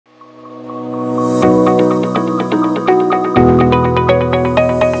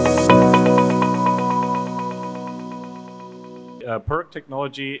PERC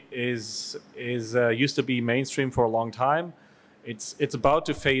technology is used to be mainstream for a long time. It's about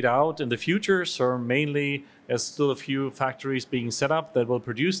to fade out in the future, so mainly there's still a few factories being set up that will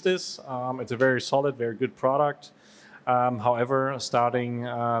produce this. It's a very solid, very good product. However, starting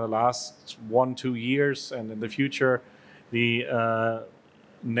the last 1-2 years and in the future, the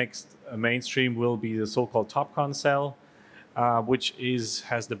next mainstream will be the so-called TOPCon cell, which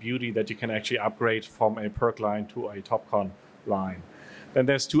has the beauty that you can actually upgrade from a PERC line to a TOPCon line. Then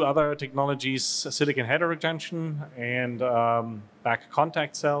there's two other technologies, silicon heterojunction and back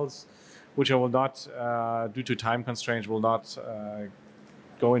contact cells, which I will not, due to time constraints, will not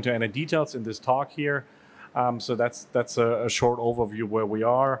go into any details in this talk here. So that's a short overview where we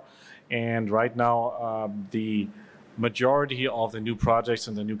are. And right now, the majority of the new projects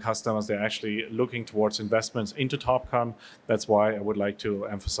and the new customers, they're actually looking towards investments into TOPCon. That's why I would like to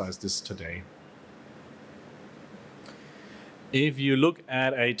emphasize this today. If you look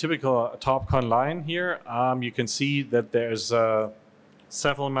at a typical TOPCon line here, you can see that there's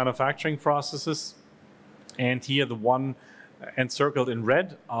several manufacturing processes. And here the one encircled in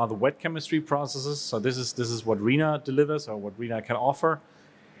red are the wet chemistry processes. So this is what RINA delivers, or what RINA can offer.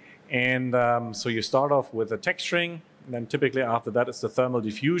 And so you start off with a texturing, and then typically after that is the thermal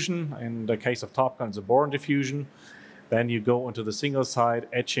diffusion. In the case of TOPCon, it's a boron diffusion. Then you go into the single side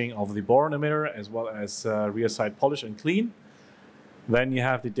etching of the boron emitter, as well as rear side polish and clean. Then you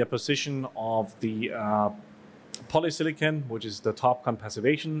have the deposition of the polysilicon, which is the TOPCon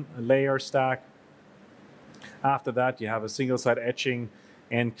passivation layer stack. After that, you have a single side etching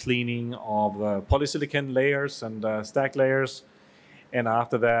and cleaning of the polysilicon layers and stack layers. And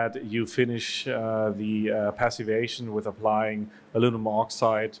after that, you finish the passivation with applying aluminum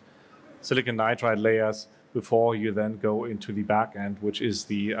oxide, silicon nitride layers before you then go into the back end, which is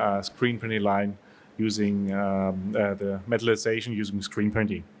the screen printing line using the metallization using screen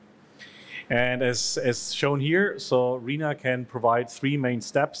printing. And as shown here, so RINA can provide 3 main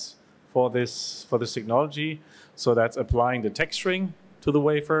steps for this technology. So that's applying the texturing to the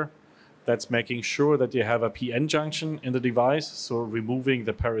wafer. That's making sure that you have a PN junction in the device, so removing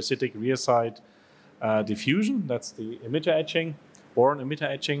the parasitic rear side diffusion. That's the emitter etching, boron emitter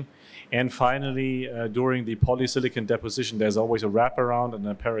etching. And finally, during the polysilicon deposition, there's always a wraparound and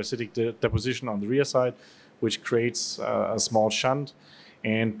a parasitic deposition on the rear side, which creates a small shunt.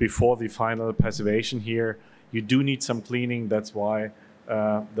 And before the final passivation here, you do need some cleaning. That's why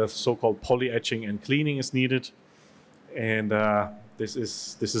the so-called poly etching and cleaning is needed. And this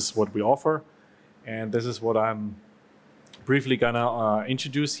is what we offer, and this is what I'm briefly gonna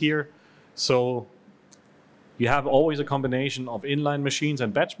introduce here. So you have always a combination of inline machines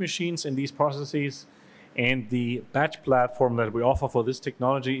and batch machines in these processes, and the batch platform that we offer for this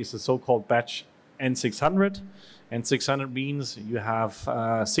technology is the so-called batch N600. N600 means you have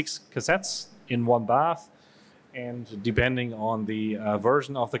 6 cassettes in one bath, and depending on the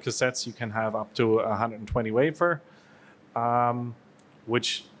version of the cassettes, you can have up to 120 wafer.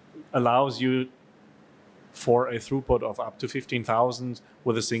 Which allows you for a throughput of up to 15,000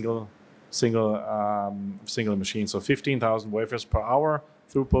 with a single machine. So 15,000 wafers per hour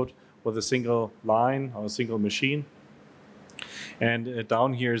throughput with a single line or a single machine. And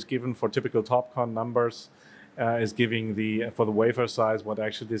down here is given for typical TOPCon numbers, is giving for the wafer size what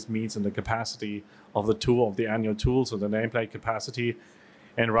actually this means in the capacity of the tool, of the annual tool, so the nameplate capacity.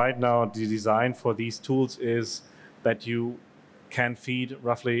 And right now the design for these tools is that you can feed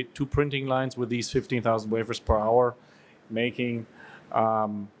roughly 2 printing lines with these 15,000 wafers per hour, making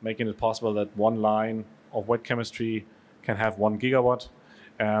it possible that one line of wet chemistry can have 1 gigawatt,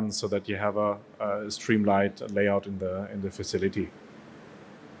 so that you have a streamlined layout in the facility.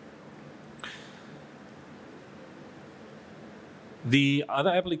 The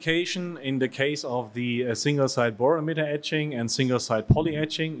other application, in the case of the single-side boron emitter etching and single-side poly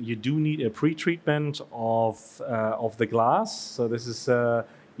etching, you do need a pre-treatment of the glass. So this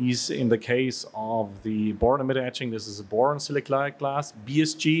is in the case of the boron emitter etching, this is a boron silicate glass,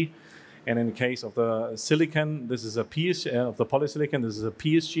 BSG. And in the case of the silicon, this is a PSG, of the polysilicon, this is a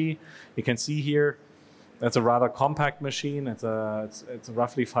PSG. You can see here, that's a rather compact machine. It's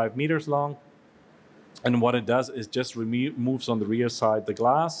roughly 5 meters long. And what it does is just removes on the rear side the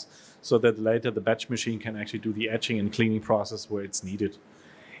glass, so that later the batch machine can actually do the etching and cleaning process where it's needed.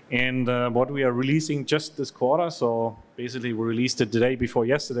 And what we are releasing just this quarter, so basically we released it the day before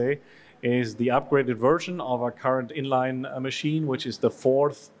yesterday, is the upgraded version of our current inline machine, which is the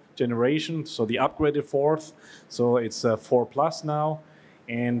 4th generation, so the upgraded 4th. So it's 4 plus now,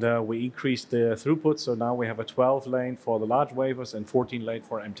 and we increased the throughput. So now we have a 12 lane for the large wafers and 14 lane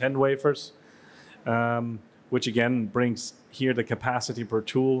for M10 wafers. which again brings here the capacity per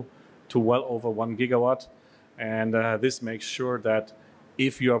tool to well over 1 gigawatt. And this makes sure that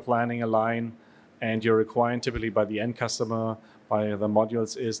if you are planning a line and you're requiring typically by the end customer, by the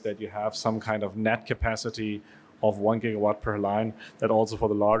modules, is that you have some kind of net capacity of 1 gigawatt per line, that also for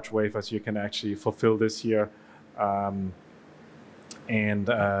the large wafers you can actually fulfill this here. And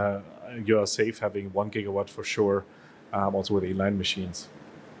you are safe having 1 gigawatt for sure, also with inline machines.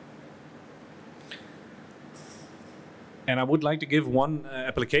 And I would like to give one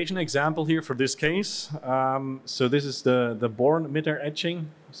application example here for this case. So this is the Boron emitter etching.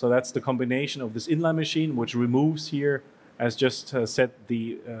 So that's the combination of this inline machine, which removes here, as just said,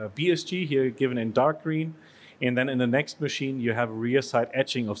 the BSG here given in dark green. And then in the next machine, you have rear side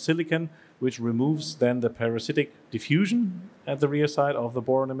etching of silicon, which removes then the parasitic diffusion at the rear side of the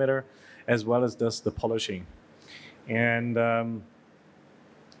boron emitter, as well as does the polishing. And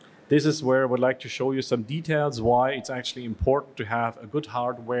this is where I would like to show you some details why it's actually important to have a good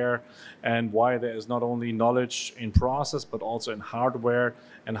hardware, and why there is not only knowledge in process, but also in hardware,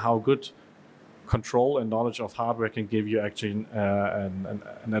 and how good control and knowledge of hardware can give you actually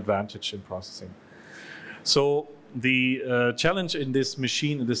an advantage in processing. So the challenge in this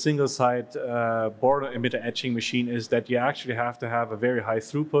machine, in the single side boron emitter etching machine, is that you actually have to have a very high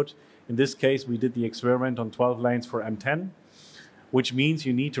throughput. In this case, we did the experiment on 12 lanes for M10, which means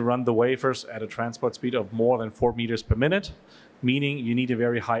you need to run the wafers at a transport speed of more than 4 meters per minute, meaning you need a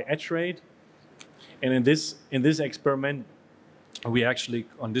very high etch rate. And in this experiment, we actually,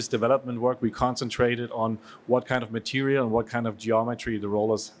 on this development work, we concentrated on what kind of material and what kind of geometry the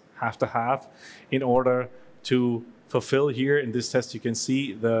rollers have to have in order to fulfill here. In this test, you can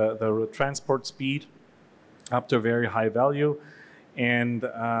see the transport speed up to a very high value, and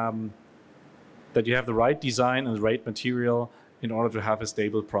that you have the right design and the right material in order to have a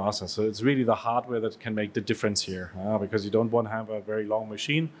stable process. So it's really the hardware that can make the difference here, because you don't want to have a very long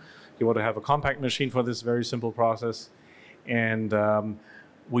machine. You want to have a compact machine for this very simple process. And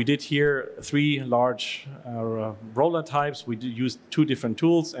we did here 3 large roller types. We used 2 different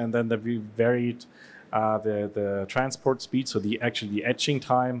tools, and then we varied the transport speed, so the etching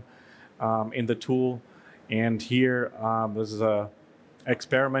time in the tool. And here, this is an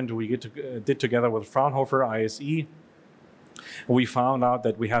experiment we did together with Fraunhofer ISE. We found out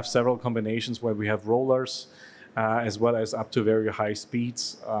that we have several combinations where we have rollers, as well as up to very high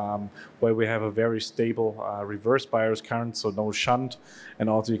speeds, where we have a very stable reverse bias current, so no shunt, and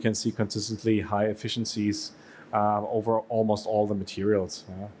also you can see consistently high efficiencies over almost all the materials.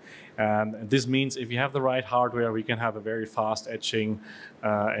 And this means if you have the right hardware, we can have a very fast etching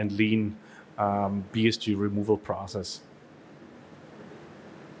and lean BSG removal process.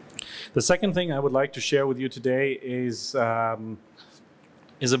 The second thing I would like to share with you today is a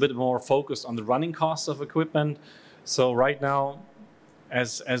bit more focused on the running costs of equipment. So right now,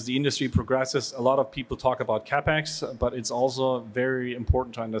 as the industry progresses, a lot of people talk about CapEx, but it's also very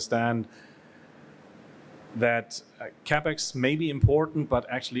important to understand that CapEx may be important, but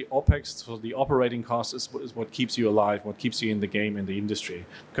actually OpEx, so the operating cost, is what keeps you alive, what keeps you in the game in the industry.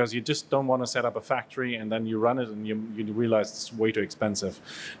 Because you just don't want to set up a factory and then you run it and you realize it's way too expensive.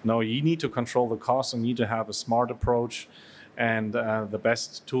 No, you need to control the costs and need to have a smart approach and the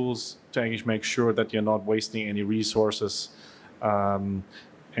best tools to actually make sure that you're not wasting any resources. And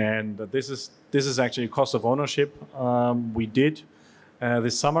this is actually a cost of ownership we did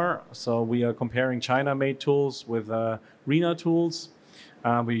this summer. So we are comparing China-made tools with RENA tools.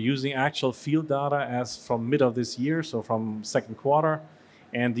 We're using actual field data as from mid of this year, so from second quarter.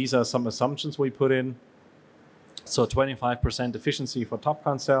 And these are some assumptions we put in. So 25% efficiency for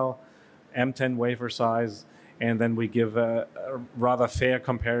TOPCon cell, M10 wafer size, and then we give a rather fair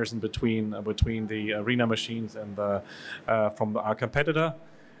comparison between the RENA machines and from our competitor.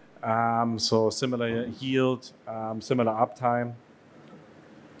 So similar yield, similar uptime.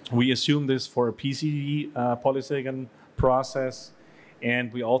 We assume this for a PCD polysilicon process,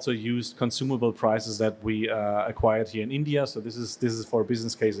 and we also used consumable prices that we acquired here in India. So this is for a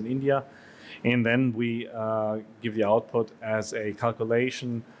business case in India, and then we give the output as a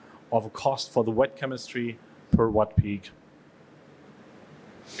calculation of a cost for the wet chemistry per watt peak.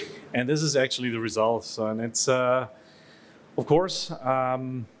 And this is actually the results, and it's of course.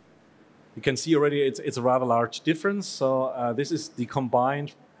 You can see already it's a rather large difference. So this is the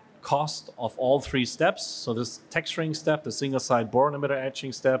combined cost of all 3 steps. So this texturing step, the single side boron emitter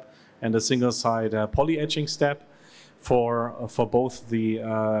etching step, and the single side poly etching step for both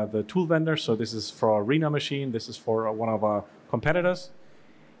the tool vendors. So this is for a RENA machine. This is for one of our competitors.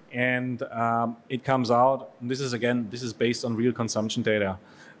 And it comes out, and this is based on real consumption data.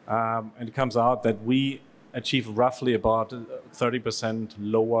 And it comes out that we achieve roughly about 30%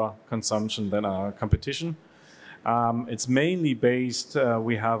 lower consumption than our competition. It's mainly based,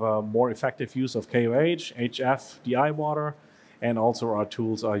 we have a more effective use of KOH, HF, DI water, and also our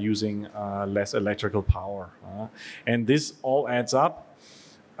tools are using less electrical power. And this all adds up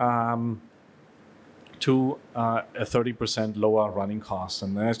to a 30% lower running cost.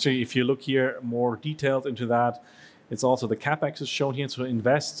 And actually, if you look here more detailed into that, it's also the CapEx is shown here to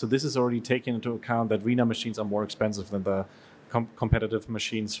invest. So this is already taken into account that RENA machines are more expensive than the competitive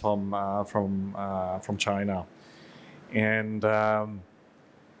machines from China. And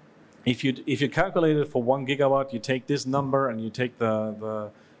if you calculate it for 1 gigawatt, you take this number and you take the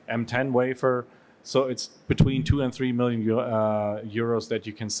M10 wafer. So it's between 2 and 3 million euros that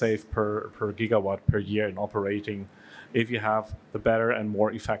you can save per gigawatt per year in operating if you have the better and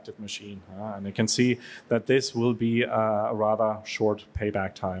more effective machine. And you can see that this will be a rather short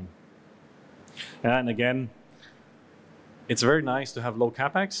payback time. And again, it's very nice to have low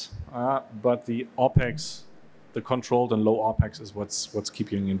CapEx, but the OpEx, the controlled and low OpEx is what's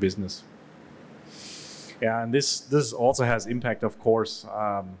keeping you in business. Yeah, and this also has impact, of course.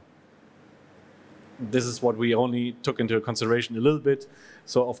 This is what we only took into consideration a little bit.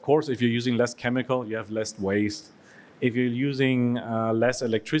 So of course, if you're using less chemical, you have less waste. If you're using less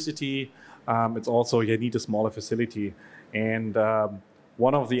electricity, it's also you need a smaller facility. And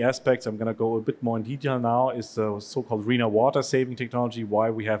one of the aspects, I'm going to go a bit more in detail now, is the so-called RENA water saving technology. Why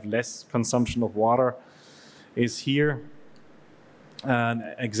we have less consumption of water is here. An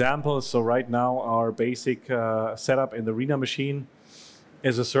example, so right now our basic setup in the RENA machine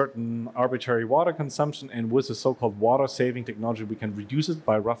is a certain arbitrary water consumption, and with the so-called water saving technology we can reduce it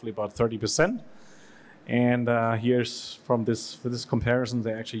by roughly about 30%. And here's for this comparison,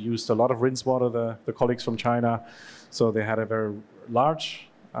 they actually used a lot of rinse water, the colleagues from China, so they had a very large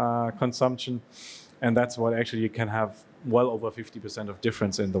consumption, and that's what actually you can have well over 50% of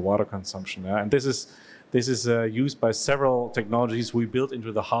difference in the water consumption. And this is used by several technologies we built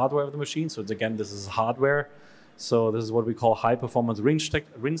into the hardware of the machine. So again, this is hardware. So this is what we call high-performance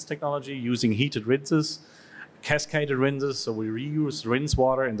rinse technology using heated rinses, cascaded rinses. So we reuse rinse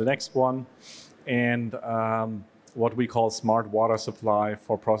water in the next one, and what we call smart water supply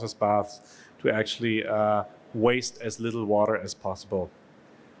for process baths to actually waste as little water as possible.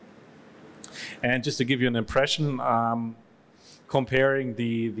 And just to give you an impression, comparing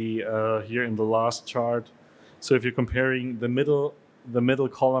the here in the last chart. So if you're comparing the middle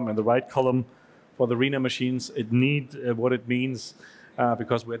column and the right column for the RENA machines, what it means,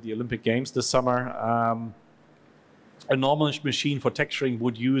 because we had the Olympic Games this summer. A normal machine for texturing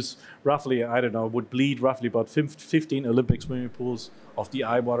would use roughly, would bleed roughly about 15 Olympic swimming pools of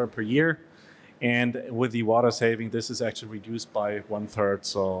DI water per year. And with the water saving, this is actually reduced by 1/3.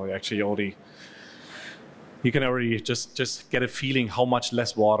 So actually you can already just get a feeling how much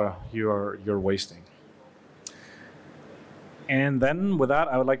less water you're wasting. And then with that,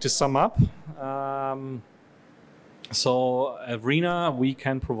 I would like to sum up. So at RENA, we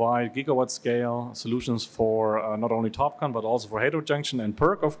can provide gigawatt scale solutions for not only TOPCon, but also for heterojunction and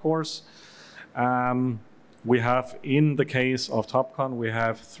PERC, of course. We have, in the case of TOPCon, we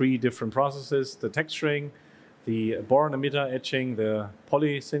have 3 different processes: the texturing, the boron emitter etching, the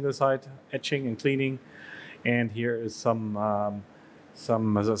poly single site etching and cleaning. And here is some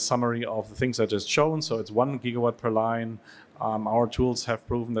summary of the things I just shown. So it's 1 gigawatt per line. Our tools have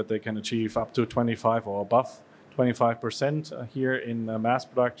proven that they can achieve up to 25 or above 25% here in mass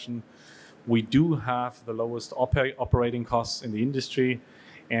production. We do have the lowest operating costs in the industry,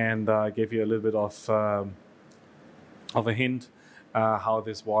 and I gave you a little bit of a hint how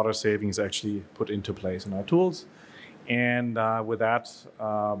this water savings actually put into place in our tools. And with that,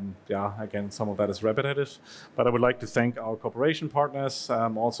 again, some of that is repetitive, but I would like to thank our cooperation partners.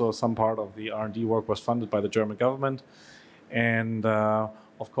 Also, some part of the R&D work was funded by the German government. And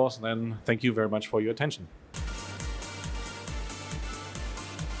of course, then thank you very much for your attention.